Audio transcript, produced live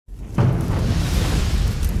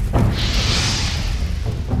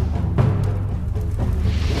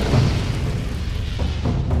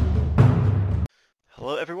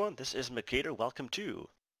everyone, this is Michadr. Welcome to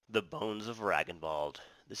The Bones of Ragnvald.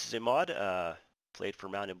 This is a mod played for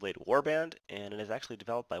Mount & Blade Warband, and it is actually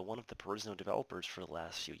developed by one of the Parisian developers for the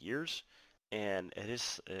last few years, and it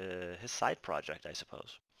is his side project, I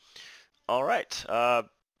suppose. Alright, the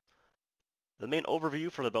main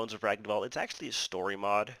overview for The Bones of Ragnvald, it's actually a story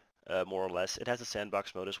mod, more or less. It has a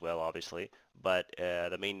sandbox mode as well, obviously, but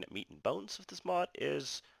the main meat and bones of this mod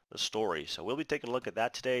is the story. So we'll be taking a look at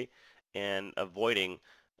that today and avoiding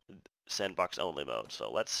sandbox only mode.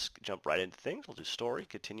 So let's jump right into things. We'll do story,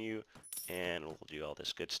 continue, and we'll do all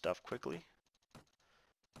this good stuff quickly.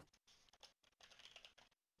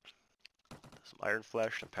 Some iron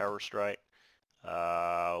flesh, some power strike.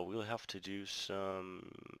 We'll have to do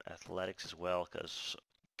some athletics as well because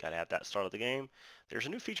gotta have that start of the game. There's a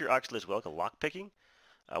new feature actually as well called lockpicking.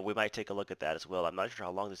 We might take a look at that as well. I'm not sure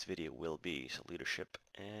how long this video will be. So leadership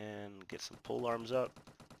and get some pole arms up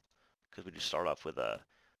because we just start off with a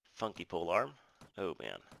funky pole arm. Oh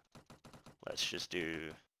man, let's just do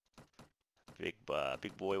big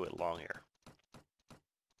boy with long hair.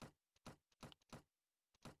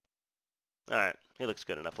 All right, he looks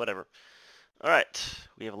good enough. Whatever. All right,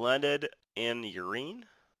 we have landed in Urine.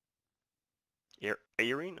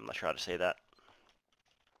 Urine? I'm not sure how to say that.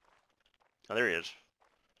 Oh, there he is.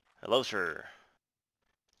 Hello, sir.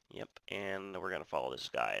 Yep, and we're gonna follow this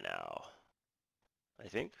guy now. I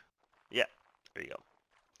think. Yeah, there you go.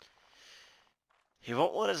 He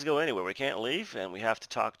won't let us go anywhere. We can't leave, and we have to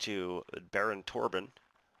talk to Baron Torben,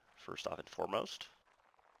 first off and foremost.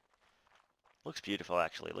 Looks beautiful,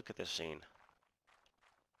 actually. Look at this scene.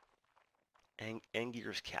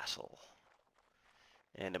 Angir's Castle.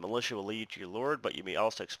 And the militia will lead you to your lord, but you may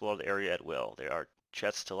also explore the area at will. There are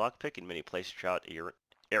chests to lockpick in many places throughout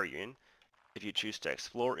Arian, if you choose to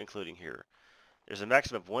explore, including here. There's a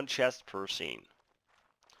maximum of one chest per scene.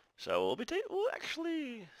 So we'll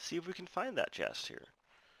actually see if we can find that chest here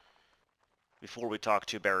before we talk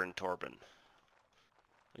to Baron Torben.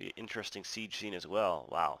 Interesting siege scene as well.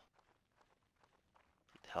 Wow.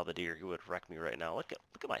 Halberdier, he would wreck me right now. Look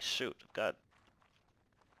at my suit. I've got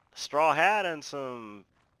a straw hat and some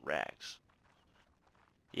rags.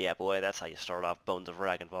 Yeah, boy, that's how you start off Bones of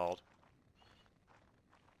Ragnvald.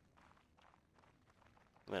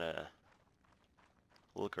 I'm gonna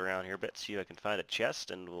look around here a bit, see if I can find a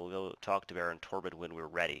chest, and we'll go talk to Baron Torben when we're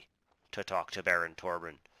ready to talk to Baron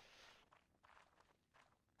Torben.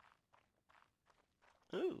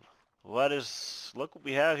 Ooh, look what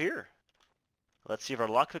we have here. Let's see if our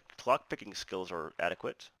lockpicking skills are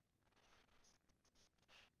adequate.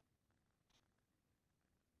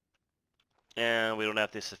 And we don't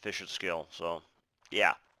have the sufficient skill, so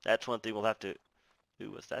yeah, that's one thing we'll have to...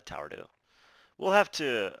 Ooh, what's that tower do? We'll have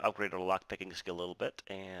to upgrade our lockpicking skill a little bit,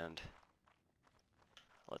 and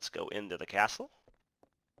let's go into the castle.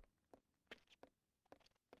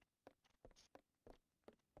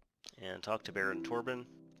 And talk to Baron Torben.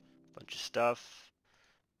 Bunch of stuff.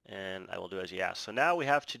 And I will do as he asks. So now we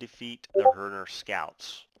have to defeat the Herner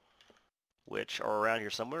Scouts, which are around here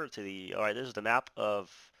somewhere to the... Alright, this is the map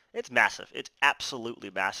of... It's massive. It's absolutely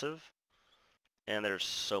massive. And there's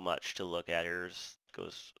so much to look at here. It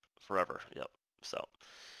goes forever. Yep. So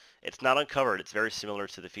it's not uncovered. It's very similar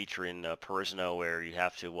to the feature in Parisino where you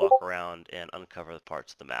have to walk around and uncover the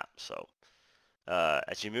parts of the map. So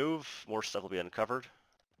as you move, more stuff will be uncovered.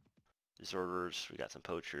 Deserters, we got some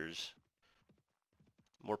poachers.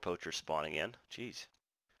 More poachers spawning in. Jeez.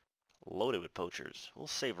 Loaded with poachers. We'll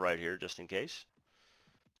save right here just in case.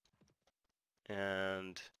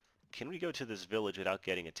 And can we go to this village without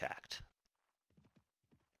getting attacked?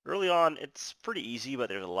 Early on, it's pretty easy, but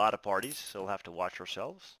there's a lot of parties, so we'll have to watch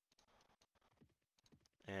ourselves.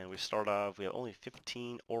 And we start off, we have only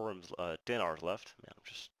 15 dinars left. Man, I'm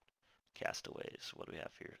just castaways. What do we have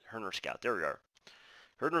here? Herner Scout, there we are.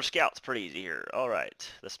 Herner Scout's pretty easy here.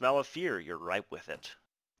 Alright, the smell of fear, you're ripe with it.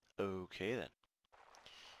 Okay then.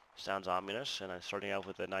 Sounds ominous, and I'm starting out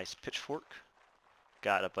with a nice pitchfork.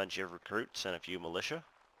 Got a bunch of recruits and a few militia.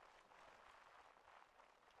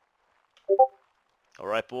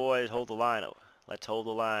 Alright boys, hold the line. Let's hold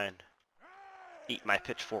the line. Eat my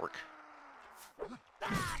pitchfork.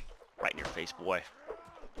 Right in your face, boy.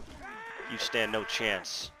 You stand no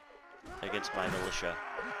chance against my militia.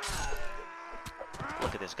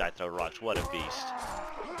 Look at this guy throw rocks. What a beast.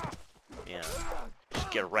 Yeah. Just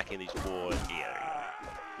get wrecking these boys. Yeah,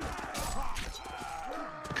 there you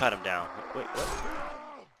go. Cut him down. Wait, what?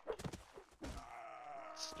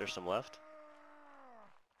 There's some left?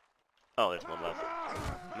 Oh, there's one left.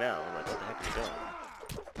 Man, I'm like, what the heck are you doing?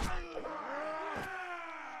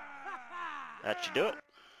 That should do it.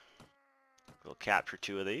 We'll capture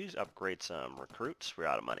 2 of these, upgrade some recruits. We're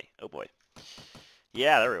out of money. Oh boy.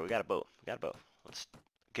 Yeah, there we go. We got a bow. We got a bow. Let's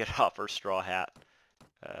get off our straw hat.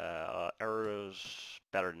 Arrows,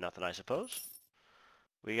 better than nothing, I suppose.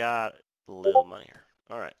 We got a little money here.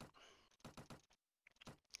 Alright.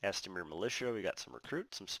 Estimir Militia, we got some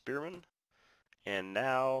recruits, some spearmen. And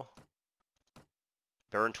now,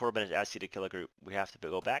 Baron Torben has asked you to kill a group. We have to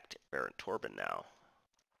go back to Baron Torben now.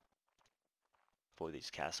 Boy,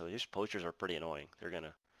 these castles, these poachers are pretty annoying. They're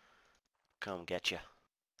gonna come get you.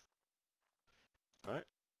 Alright.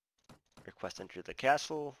 Request entry to the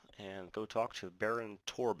castle, and go talk to Baron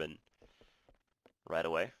Torben right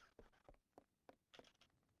away.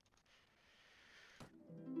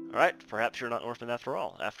 Alright, perhaps you're not an orphan after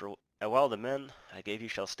all. After a while, the men I gave you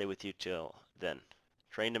shall stay with you till then.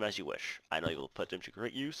 Train them as you wish. I know you will put them to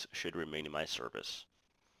great use, should remain in my service.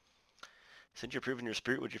 Since you're proven your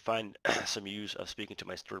spirit, would you find some use of speaking to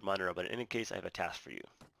my steward miner? But in any case, I have a task for you.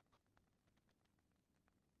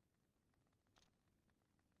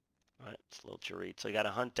 Alright, it's a little to read. So you gotta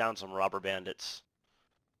hunt down some robber bandits.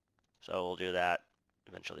 So we'll do that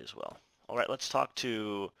eventually as well. Alright, let's talk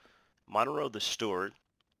to Monroe the steward.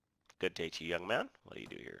 Good day to you, young man. What do you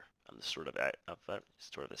do here? I'm the steward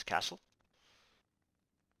of this castle.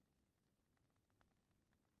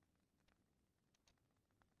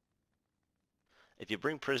 If you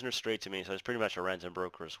bring prisoners straight to me, so it's pretty much a ransom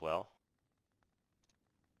broker as well.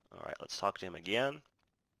 Alright, let's talk to him again.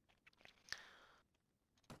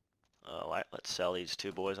 Alright, let's sell these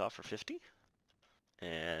 2 boys off for 50.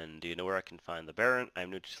 And do you know where I can find the Baron? I'm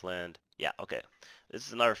new to this land. Yeah, okay. This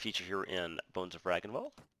is another feature here in Bones of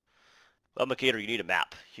Ragnvald. Well, Michadr, you need a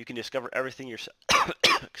map. You can discover everything yourself.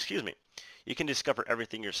 Excuse me. You can discover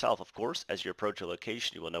everything yourself, of course. As you approach a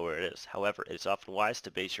location, you will know where it is. However, it is often wise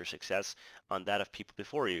to base your success on that of people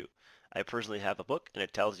before you. I personally have a book, and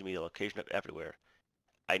it tells me the location of everywhere.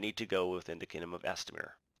 I need to go within the Kingdom of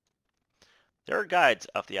Estimir. There are guides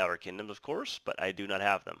of the Outer Kingdoms, of course, but I do not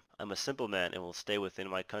have them. I'm a simple man and will stay within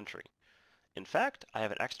my country. In fact, I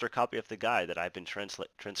have an extra copy of the guide that I've been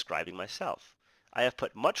transcribing myself. I have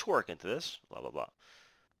put much work into this, blah, blah, blah.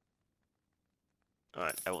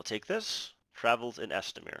 Alright, I will take this. Travels in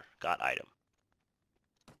Estimir. Got item.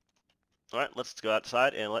 Alright, let's go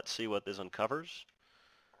outside and let's see what this uncovers.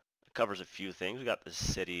 It covers a few things. We got the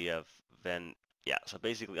city of Yeah, so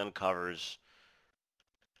basically uncovers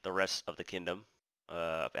the rest of the kingdom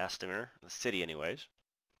of Estimir. The city anyways.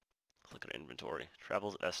 Look at inventory.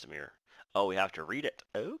 Travels Estimir. Oh, we have to read it.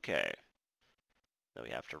 Okay. Now we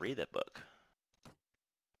have to read that book.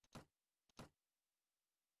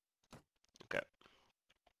 Okay.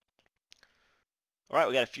 Alright,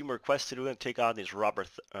 we got a few more quests to do. We're going to take on these robber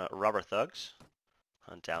thugs.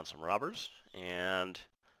 Hunt down some robbers. And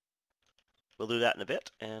we'll do that in a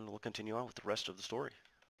bit. And we'll continue on with the rest of the story.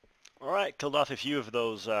 Alright, killed off a few of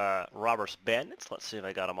those robbers bandits. Let's see if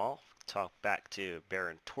I got them all. Talk back to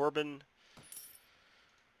Baron Torben.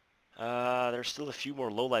 There's still a few more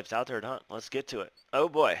lowlifes out there to hunt. Let's get to it. Oh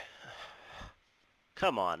boy.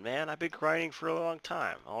 Come on, man. I've been grinding for a long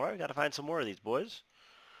time. Alright, we gotta find some more of these boys.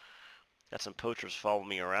 Got some poachers following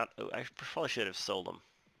me around. Oh, I probably should have sold them.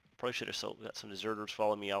 Probably should have sold. Got some deserters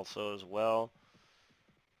following me also as well.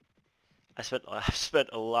 I spent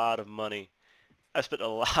a lot of money. I spent a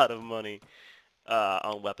lot of money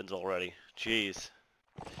on weapons already. Jeez.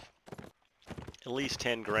 At least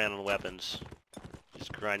 10 grand on weapons.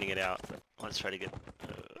 Just grinding it out. But let's try to get...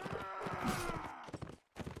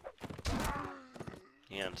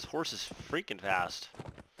 And this horse is freaking fast.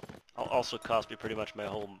 Also cost me pretty much my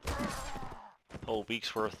whole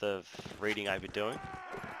week's worth of raiding I've been doing.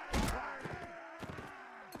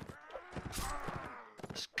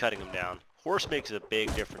 Just cutting them down. Horse makes a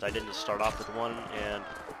big difference. I didn't just start off with one and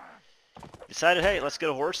decided, hey, let's get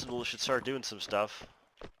a horse and we should start doing some stuff.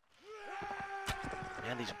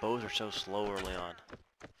 Man, these bows are so slow early on.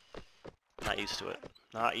 Not used to it.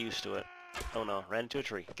 Not used to it. Oh no, ran into a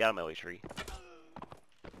tree. Get out of my way, tree.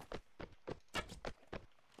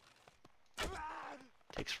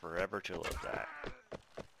 Takes forever to load that.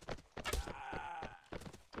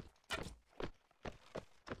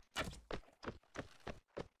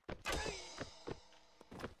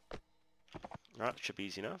 Alright, should be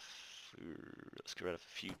easy enough. Let's get rid of a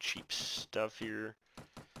few cheap stuff here.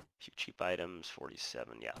 A few cheap items,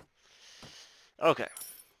 47, yeah. Okay.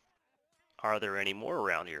 Are there any more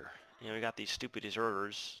around here? You know, we got these stupid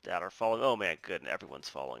deserters that are following. Oh man, good, everyone's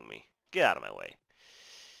following me. Get out of my way.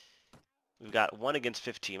 We've got 1 against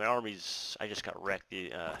 15. My army's... I just got wrecked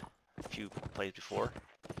a few plays before.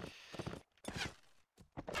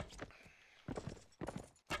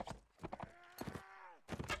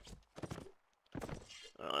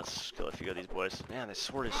 few of these boys. Man, this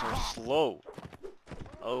sword is so slow.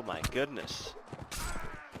 Oh my goodness.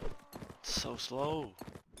 It's so slow.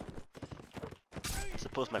 I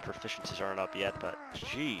suppose my proficiencies aren't up yet, but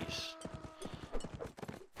jeez.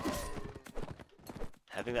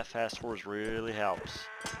 Having that fast horse really helps.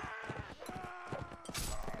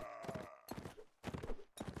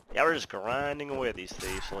 Yeah, we're just grinding away at these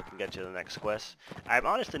thieves so we can get to the next quest. I'm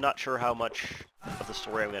honestly not sure how much of the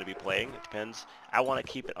story I'm going to be playing. It depends. I want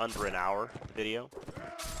to keep it under an hour video,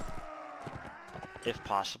 if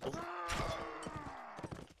possible. So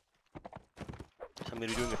I'm going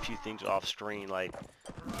to be doing a few things off screen, like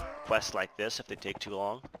quests like this, if they take too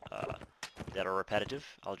long, that are repetitive.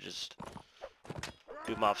 I'll just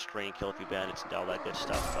do them off screen, kill a few bandits and all that good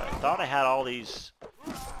stuff. But I thought I had all these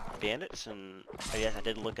bandits, and I guess I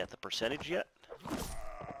didn't look at the percentage yet.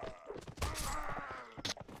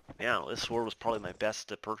 Yeah, this sword was probably my best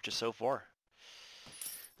to purchase so far.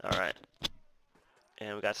 Alright.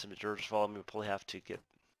 And we got some deserters following me. We'll probably have to get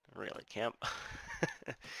really camp.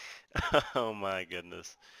 Oh my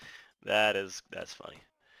goodness. That's funny.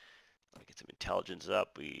 Let me get some intelligence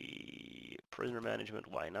up. Prisoner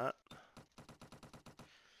management, why not?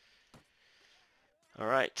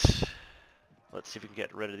 Alright. Let's see if we can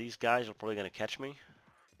get rid of these guys. They're probably going to catch me.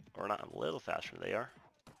 Or not, I'm a little faster than they are.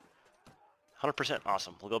 100%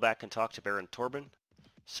 awesome. We'll go back and talk to Baron Torben.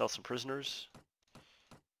 Sell some prisoners.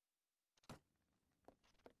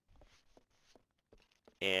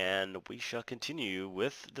 And we shall continue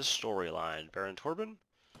with the storyline. Baron Torben.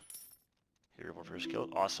 Here, more first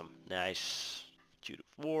killed. Awesome. Nice. 2 to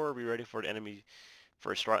 4. Be ready for an enemy.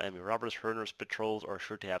 For a strong enemy. Robbers, herders, patrols are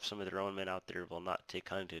sure to have some of their own men out there will not take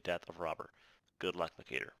kindly to the death of robber. Good luck,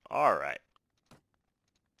 Michadr. Alright.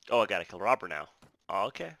 Oh, I gotta kill robber now.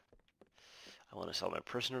 Okay. I want to sell my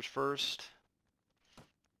prisoners first.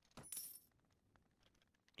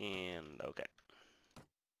 And, okay.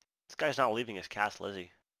 This guy's not leaving his castle, is he?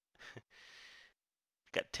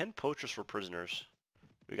 Got 10 poachers for prisoners.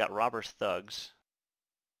 We got robber's thugs.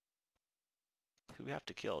 Who we have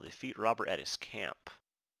to kill? Defeat robber at his camp.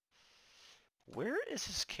 Where is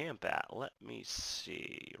his camp at? Let me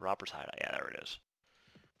see. Robber's hideout. Yeah, there it is.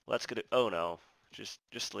 Let's get it. Oh no.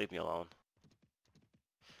 Just leave me alone.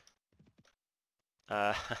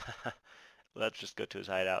 Let's just go to his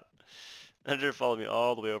hideout. And just follow me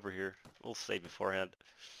all the way over here. We'll save beforehand.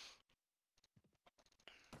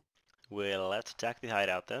 Well, let's attack the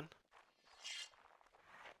hideout then.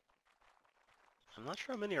 I'm not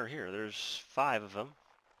sure how many are here. There's 5 of them.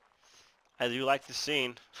 I do like this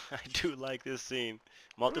scene. I do like this scene.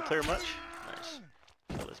 Multiplayer much? Nice.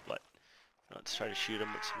 Kill this butt. Let's try to shoot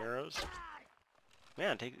him with some arrows.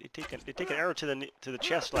 Man, they take an arrow to the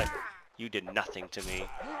chest like you did nothing to me.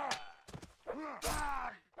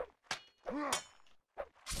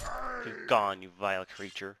 Be gone, you vile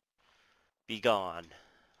creature. Be gone.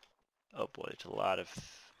 Oh boy, there's a lot of...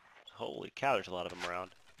 Holy cow, there's a lot of them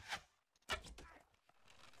around.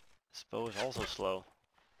 This bow is also slow.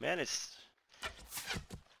 Man, it's...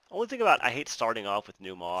 Only thing about I hate starting off with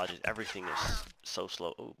new mods is everything is so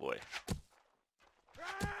slow. Oh boy.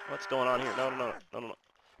 What's going on here? No, no, no, no, no, no.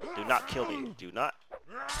 Do not kill me. Do not.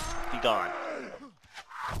 Be gone.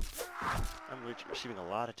 I'm receiving a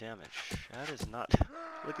lot of damage. That is not...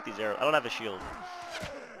 Look at these arrows. I don't have a shield.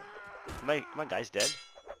 My guy's dead?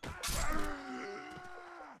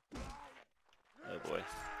 Oh boy.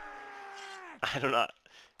 I don't know.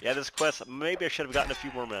 Yeah, this quest, maybe I should have gotten a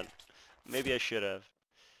few more men. Maybe I should have.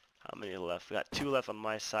 How many left? We got 2 left on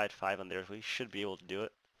my side, 5 on theirs. We should be able to do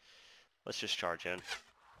it. Let's just charge in.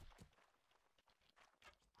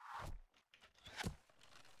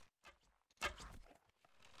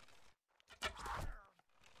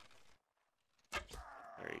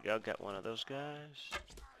 There you go, got one of those guys.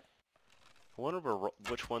 I wonder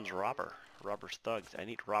which one's robber. Robber's thugs. I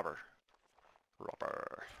need robber.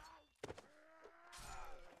 Robber.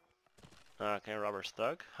 Okay, robber's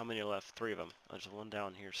thug. How many are left? 3 of them. There's one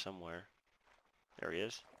down here somewhere. There he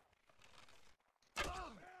is.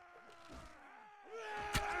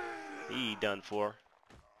 He done for.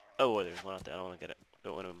 Oh, there's one out there. I don't want to get it.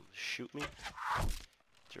 Don't want him to shoot me.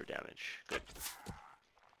 0 damage. Good.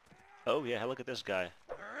 Oh yeah, look at this guy.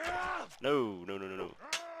 No, no, no, no, no.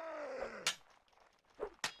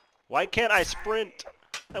 Why can't I sprint?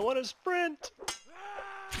 I want to sprint.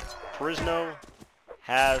 Prisno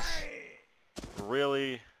has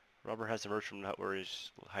really... Robber has emerged from where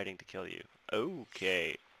he's hiding to kill you.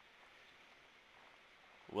 Okay.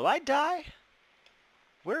 Will I die?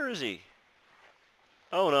 Where is he?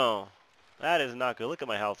 Oh no. That is not good. Look at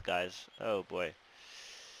my health, guys. Oh boy.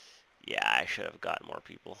 Yeah, I should have gotten more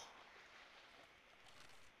people.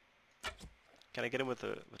 Can I get him with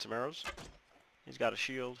some arrows? He's got a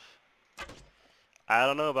shield. I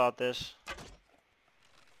don't know about this.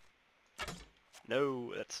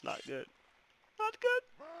 No, that's not good. Not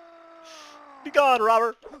good. Be gone,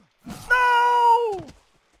 Robert. No!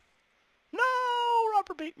 No!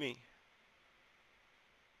 Robert beat me.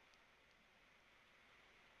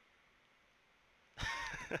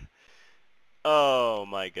 Oh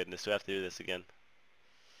my goodness, do I have to do this again?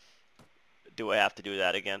 Do I have to do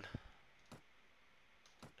that again?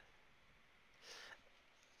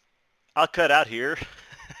 I'll cut out here.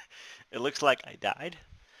 It looks like I died.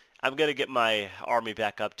 I'm gonna get my army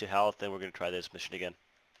back up to health and we're gonna try this mission again.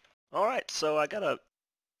 Alright, so I got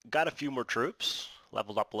a few more troops,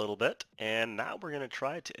 leveled up a little bit, and now we're gonna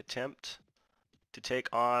try to attempt to take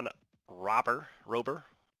on Rober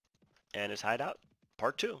and his hideout.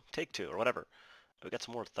 Part 2, take 2, or whatever. We got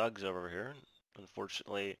some more thugs over here.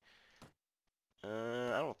 Unfortunately,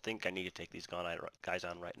 I don't think I need to take these guys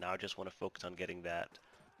on right now. I just want to focus on getting that.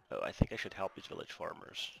 Oh, I think I should help these village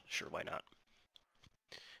farmers. Sure, why not?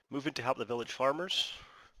 Moving to help the village farmers.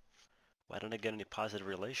 Why don't I get any positive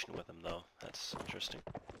relation with them, though? That's interesting.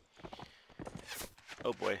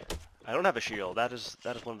 Oh boy. I don't have a shield. That is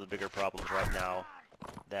one of the bigger problems right now.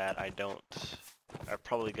 That I don't... I'm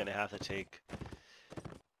probably going to have to take...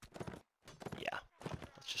 Yeah.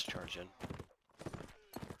 Let's just charge in.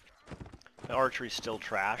 My archery's still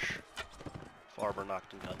trash. Farmer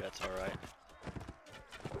knocked him down. That's alright.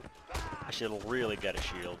 I should really get a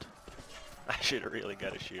shield. I should really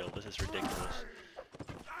get a shield. This is ridiculous.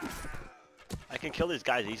 I can kill these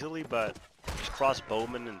guys easily, but just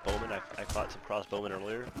crossbowmen and bowmen. I fought some crossbowmen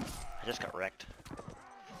earlier. I just got wrecked.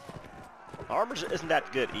 Armor isn't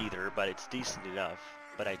that good either, but it's decent enough.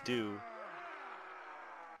 But I do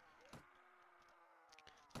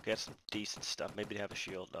get some decent stuff. Maybe they have a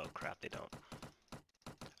shield. Oh crap, they don't.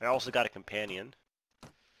 I also got a companion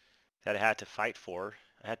that I had to fight for.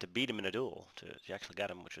 I had to beat him in a duel to actually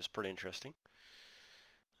get him, which was pretty interesting.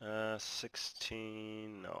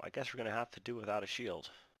 16, no, I guess we're going to have to do without a shield.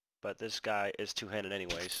 But this guy is two-handed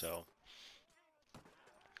anyway, so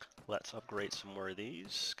let's upgrade some more of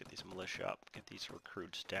these. Get these militia up, get these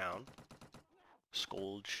recruits down.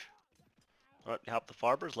 Scourge. Alright, help the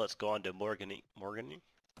farmers. Let's go on to Morgany.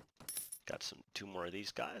 Got two more of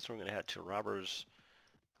these guys. We're going to head to Robert's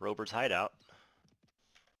hideout.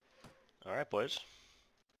 Alright, boys.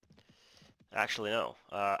 Actually, no.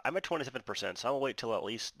 I'm at 27%, so I'll wait till at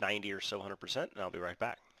least 90 or so 100%, and I'll be right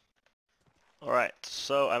back. Alright,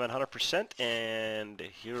 so I'm at 100%, and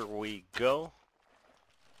here we go.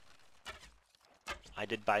 I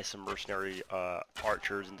did buy some mercenary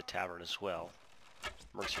archers in the tavern as well.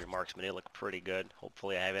 Mercenary marksmen, they look pretty good.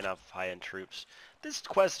 Hopefully I have enough high-end troops. This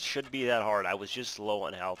quest shouldn't be that hard. I was just low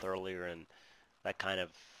on health earlier, and that kind of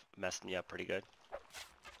messed me up pretty good.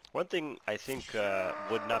 One thing I think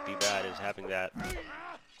would not be bad is having that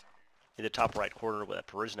in the top right corner that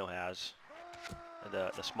Perisno has,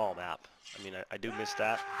 the small map. I mean, I do miss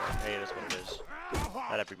that, but hey, it is what it is.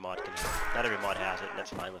 Not every mod has it, and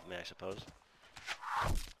that's fine with me, I suppose.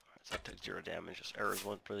 Alright, so I took 0 damage. Just arrows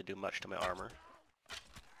won't really do much to my armor.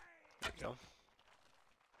 There we go.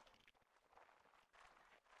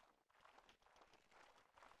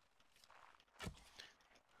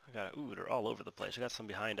 Ooh, they're all over the place. We got some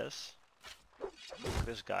behind us. Look at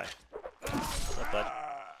this guy. What's up, bud?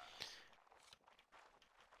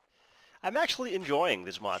 I'm actually enjoying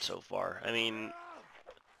this mod so far. I mean,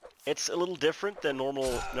 it's a little different than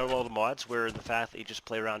normal mods, where the fact that you just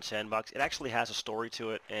play around sandbox, it actually has a story to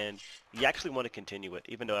it, and you actually want to continue it,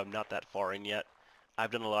 even though I'm not that far in yet.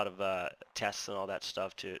 I've done a lot of tests and all that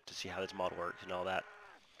stuff to see how this mod works and all that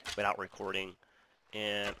without recording.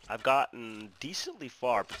 And I've gotten decently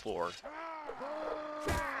far before.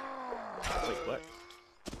 Wait, what?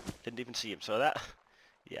 Didn't even see him. So that...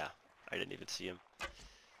 Yeah, I didn't even see him.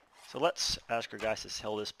 So let's ask our guys to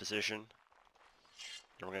hold this position.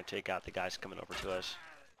 And we're going to take out the guys coming over to us.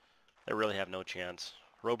 They really have no chance.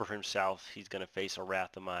 Rober himself, he's going to face a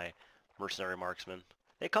wrath of my mercenary marksmen.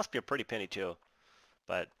 They cost me a pretty penny too.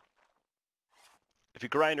 But if you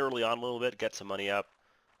grind early on a little bit, get some money up.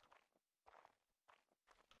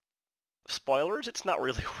 Spoilers, it's not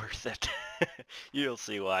really worth it. You'll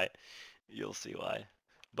see why. You'll see why.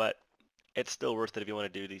 But it's still worth it if you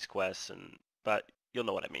want to do these quests, but you'll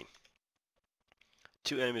know what I mean.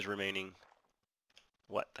 2 enemies remaining.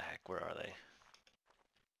 What the heck, where are they?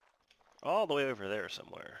 All the way over there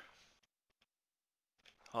somewhere.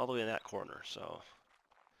 All the way in that corner, so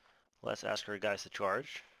let's ask our guys to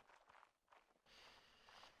charge.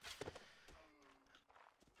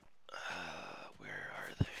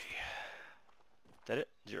 that it?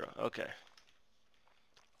 0. Okay.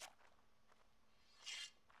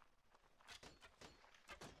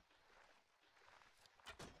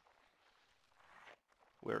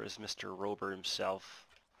 Where is Mr. Rober himself?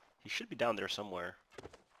 He should be down there somewhere.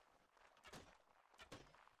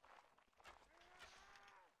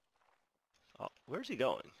 Oh, where's he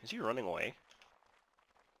going? Is he running away?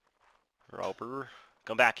 Rober,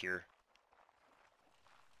 come back here.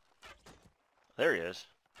 There he is.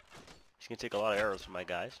 He's gonna take a lot of arrows from my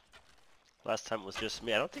guys. Last time it was just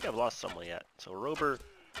me. I don't think I've lost someone yet. So Rober,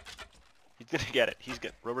 he's gonna get it.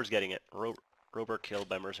 Rober's getting it. Rober killed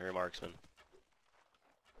by mercenary marksman.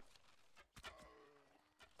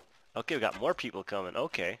 Okay, we got more people coming.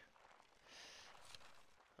 Okay.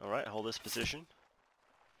 Alright, hold this position.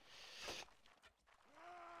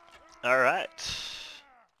 Alright.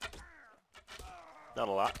 Not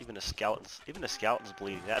a lot. Even the skeleton's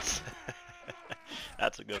bleeding. That's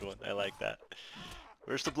that's a good one. I like that.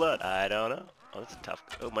 Where's the blood? I don't know. Oh, that's a tough.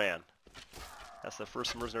 Oh man. That's the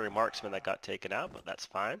first mercenary marksman that got taken out, but that's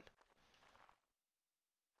fine.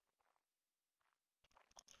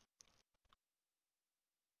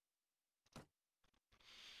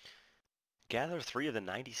 Gather 3 of the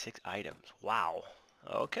 96 items. Wow.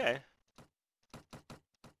 Okay.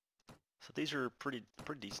 So these are pretty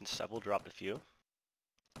decent stuff. We'll drop a few.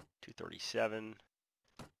 237,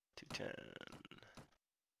 210.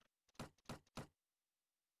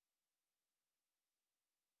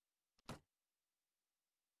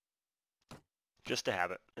 Just to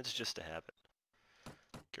have it. It's just to have it.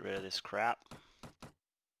 Get rid of this crap.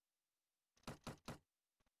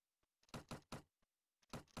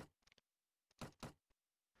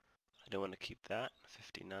 I don't want to keep that.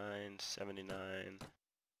 59, 79,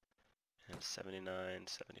 and 79,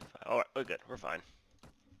 75. Alright, we're good. We're fine.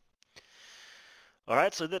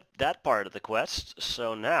 Alright, so that part of the quest.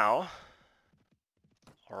 So now,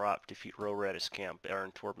 our op defeat Rower at his camp.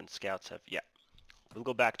 Baron Torben scouts have, yeah. We'll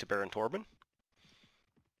go back to Baron Torben.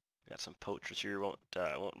 Got some poachers here. Won't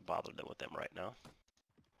bother them with them right now.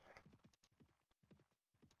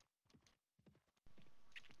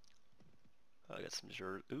 I got some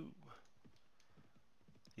Michadr. Ooh.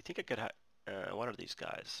 You think I could have... what are these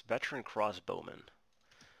guys? Veteran crossbowmen.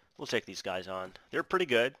 We'll take these guys on. They're pretty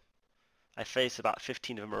good. I faced about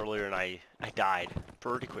 15 of them earlier and I died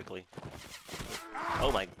pretty quickly.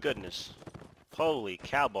 Oh my goodness. Holy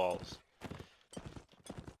cow balls.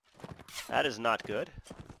 That is not good.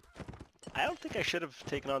 I don't think I should have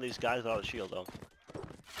taken on these guys without a shield though.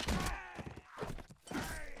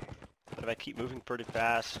 But if I keep moving pretty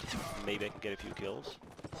fast, maybe I can get a few kills.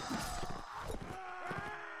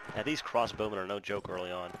 Yeah, these crossbowmen are no joke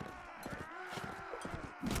early on.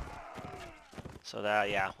 So that,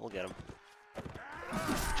 yeah, we'll get him.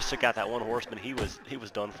 Just took out that one horseman. He was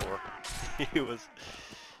done for.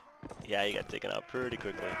 Yeah, he got taken out pretty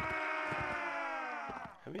quickly.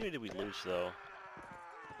 How many did we lose though?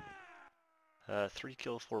 3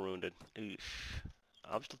 killed, 4 wounded. Oof.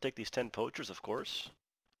 I'll still take these 10 poachers, of course.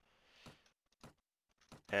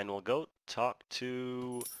 And we'll go talk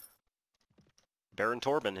to Baron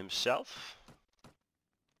Torben himself.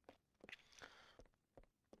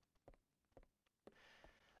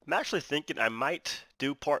 I'm actually thinking I might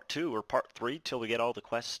do part 2 or part 3 till we get all the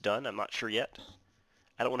quests done. I'm not sure yet.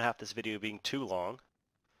 I don't want to have this video being too long.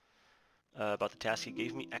 About the task he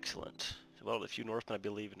gave me, excellent. Well, the few Northmen I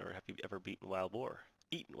believe in, or have you ever beaten wild boar?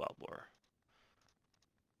 Eaten wild boar.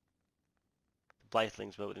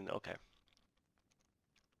 Blythlings voted in, okay.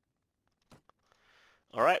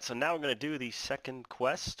 Alright, so now we're going to do the second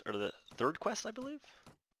quest, or the third quest, I believe.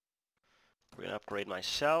 We're going to upgrade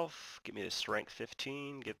myself, give me the strength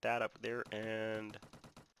 15, get that up there, and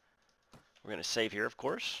we're going to save here, of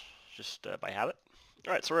course, just by habit.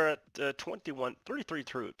 Alright, so we're at 33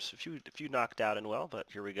 troops. A few knocked out and well, but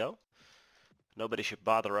here we go. Nobody should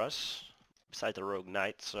bother us, besides the rogue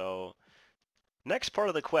knight, so... Next part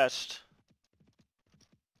of the quest...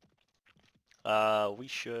 we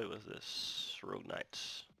should, what's this? Rogue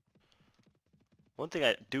Knights. One thing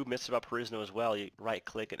I do miss about Parisno as well, you right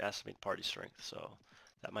click and estimate party strength, so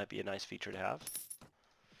that might be a nice feature to have.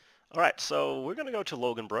 Alright, so we're going to go to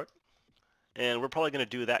Loganbrook, and we're probably going to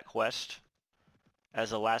do that quest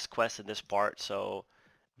as the last quest in this part, so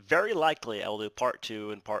very likely I'll do part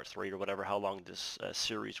 2 and part 3 or whatever, how long this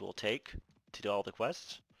series will take to do all the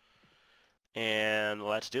quests. And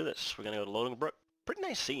let's do this. We're going to go to Loganbrook. Pretty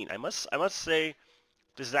nice scene. I must say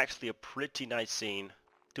this is actually a pretty nice scene.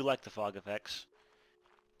 Do like the fog effects.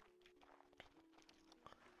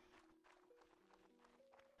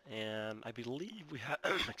 And I believe we have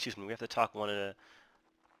excuse me, we have to talk one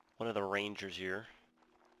of the rangers here.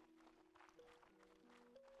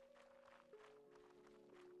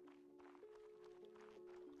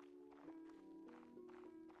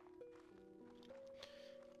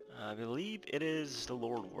 I believe it is the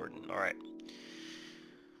Lord Warden. Alright.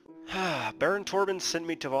 Baron Torben sent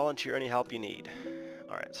me to volunteer any help you need.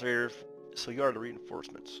 Alright, so you are the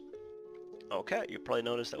reinforcements. Okay, you probably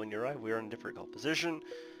noticed that when you arrive, we are in a difficult position.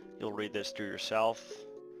 You'll read this through yourself.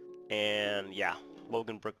 And yeah,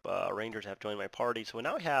 Loganbrook Rangers have joined my party, so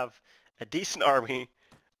now we have a decent army.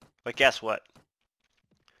 But guess what?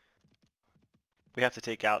 We have to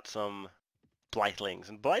take out some Blythlings.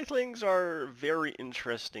 And Blythlings are very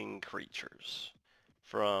interesting creatures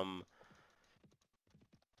from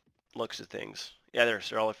looks of things. Yeah,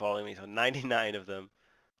 they're all following me, so 99 of them.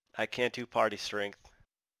 I can't do party strength.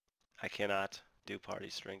 I cannot do party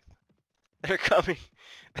strength. They're coming.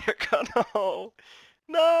 They're coming. No.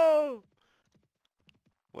 No.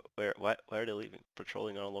 Why are they leaving?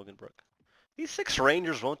 Patrolling on Loganbrook. These 6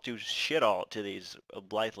 rangers won't do shit all to these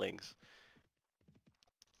Blythlings.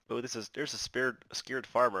 Oh, there's a scared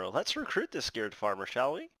farmer. Let's recruit this scared farmer,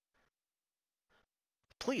 shall we?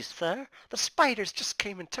 Please, sir, the spiders just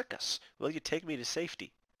came and took us. Will you take me to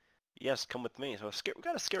safety? Yes, come with me. So we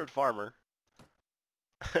got a scared farmer.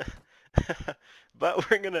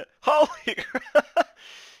 But we're gonna... Holy crap!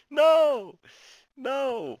 No!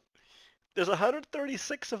 No! There's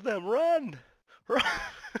 136 of them. Run! Run!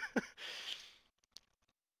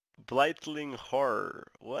 Blythling horror.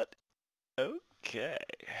 What? Okay.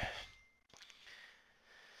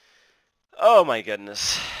 Oh my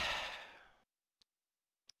goodness.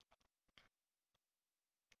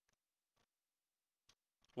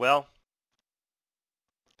 Well,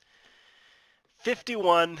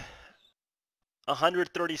 51,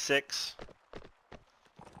 136.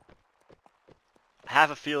 I have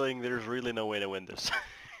a feeling there's really no way to win this.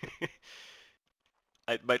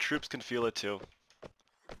 My troops can feel it too.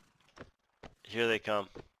 Here they come.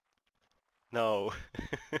 No.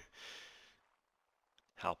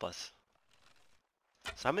 Help us.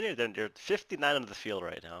 So how many are there? There are 59 on the field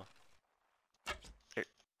right now.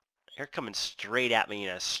 They're coming straight at me in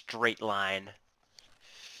a straight line.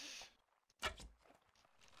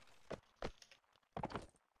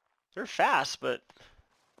 They're fast, but...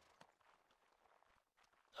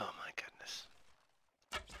 Oh my goodness.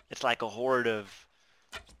 It's like a horde of...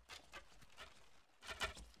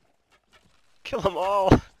 Kill them all!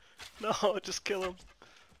 No, just kill them.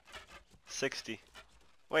 60.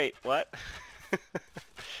 Wait, what?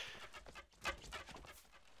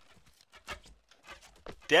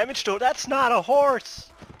 Damage to... That's not a horse!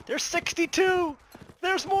 There's 62!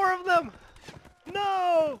 There's more of them!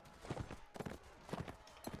 No!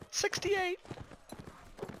 68!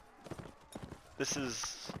 This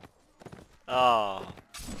is... Oh.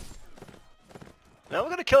 Now we're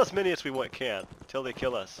gonna kill as many as we can, until they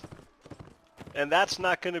kill us. And that's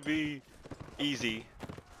not gonna be easy.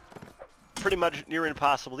 Pretty much near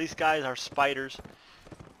impossible. These guys are spiders.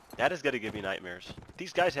 That is gonna give me nightmares.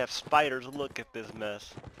 These guys have spiders. Look at this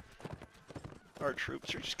mess. Our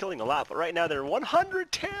troops are just killing a lot, but right now they're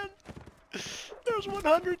 110! There's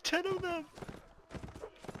 110 of them!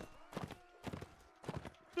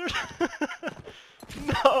 There's...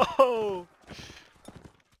 No!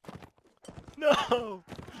 No!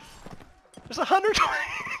 There's 120!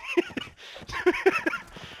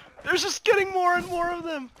 There's just getting more and more of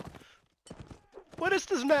them! What is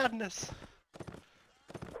this madness?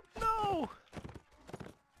 No!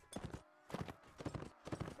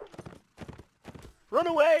 Run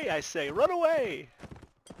away, I say! Run away!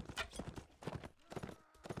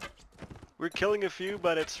 We're killing a few,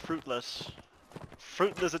 but it's fruitless.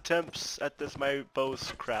 Fruitless attempts at this, my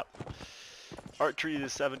bow's crap. Archery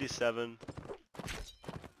is 77.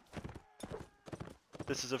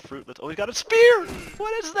 This is a fruitless... Oh, he got a spear!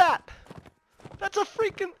 What is that? That's a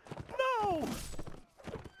freaking... No!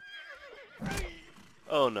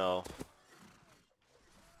 Oh no.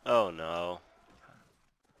 Oh no.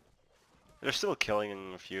 They're still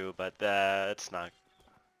killing a few, but that's not...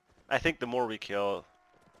 I think the more we kill,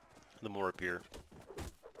 the more appear.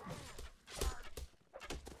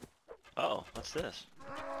 Oh, what's this?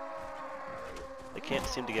 They can't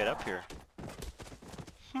seem to get up here.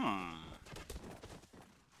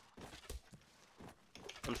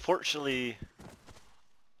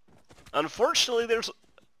 Unfortunately, there's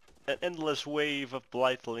an endless wave of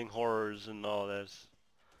Blythling horrors and all this.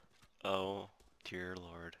 Oh, dear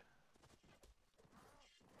Lord.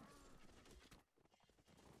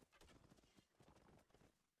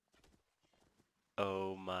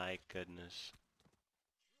 Oh my goodness.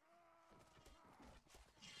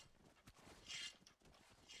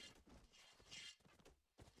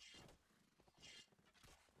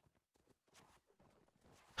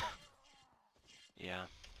 Yeah.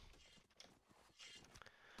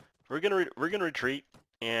 We're gonna retreat.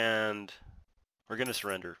 And we're going to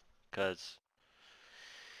surrender because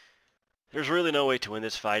there's really no way to win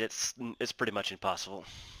this fight. It's pretty much impossible.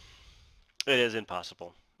 It is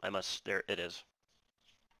impossible. There it is.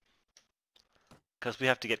 Because we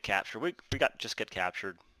have to get captured. We just get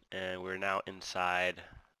captured, and we're now inside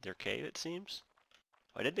their cave, it seems.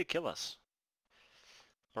 Why did they kill us?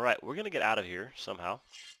 Alright, we're going to get out of here somehow.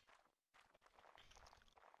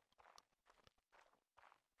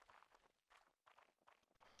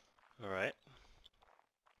 Alright.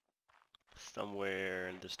 Somewhere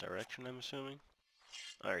in this direction, I'm assuming.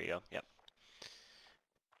 There you go, yep.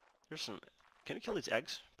 There's some... Can we kill these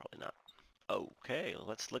eggs? Probably not. Okay,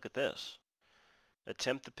 let's look at this.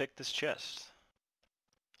 Attempt to pick this chest.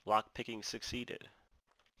 Lock picking succeeded.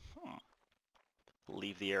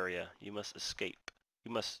 Leave the area. You must escape.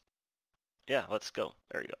 You must... Yeah, let's go.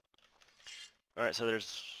 There you go. Alright, so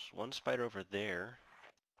there's one spider over there.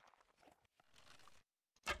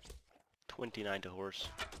 29 to horse.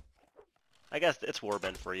 I guess it's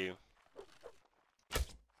Warband for you.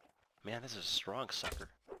 Man, this is a strong sucker.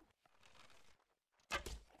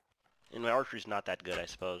 And my archery's not that good, I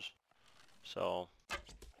suppose. So...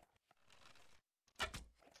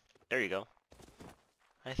 There you go.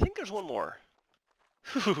 I think there's one more.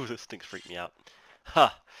 Whew, this thing's freaked me out.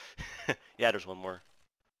 Ha! Huh. Yeah, there's one more.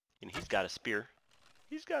 And he's got a spear.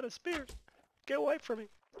 He's got a spear! Get away from me!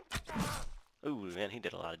 Ooh, man, he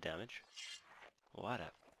did a lot of damage. What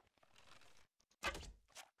a...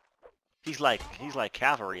 He's like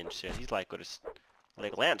cavalry and shit. He's like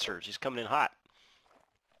like lancers. He's coming in hot.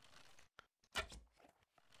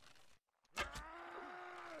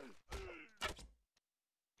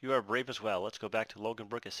 You are brave as well. Let's go back to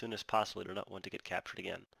Loganbrook as soon as possible. I do not want to get captured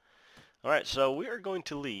again. Alright, so we are going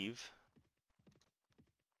to leave.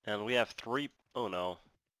 And we have 3... Oh no.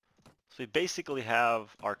 So we basically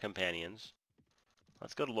have our companions.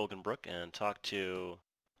 Let's go to Loganbrook and talk to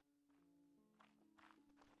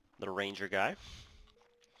the ranger guy.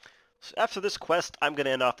 So after this quest, I'm going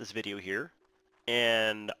to end off this video here.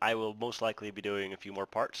 And I will most likely be doing a few more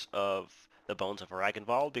parts of the Bones of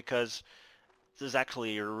Ragnvald because this is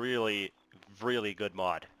actually a really, really good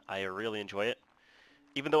mod. I really enjoy it.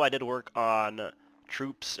 Even though I did work on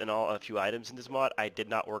troops and a few items in this mod, I did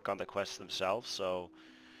not work on the quests themselves. So,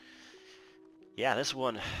 yeah, this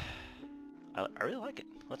one, I really like it.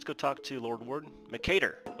 Let's go talk to Lord Warden.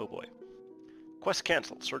 Michadr. Oh boy. Quest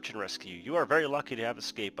cancelled. Search and rescue. You are very lucky to have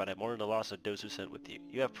escaped, but I mourn the loss of those who sent with you.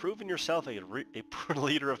 You have proven yourself a poor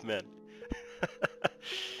leader of men.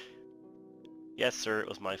 Yes, sir, it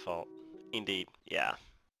was my fault. Indeed, yeah.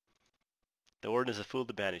 The Warden is a fool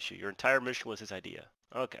to banish you. Your entire mission was his idea.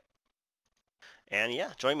 Okay. And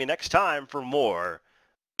yeah, join me next time for more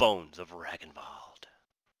Bones of Ragnvald.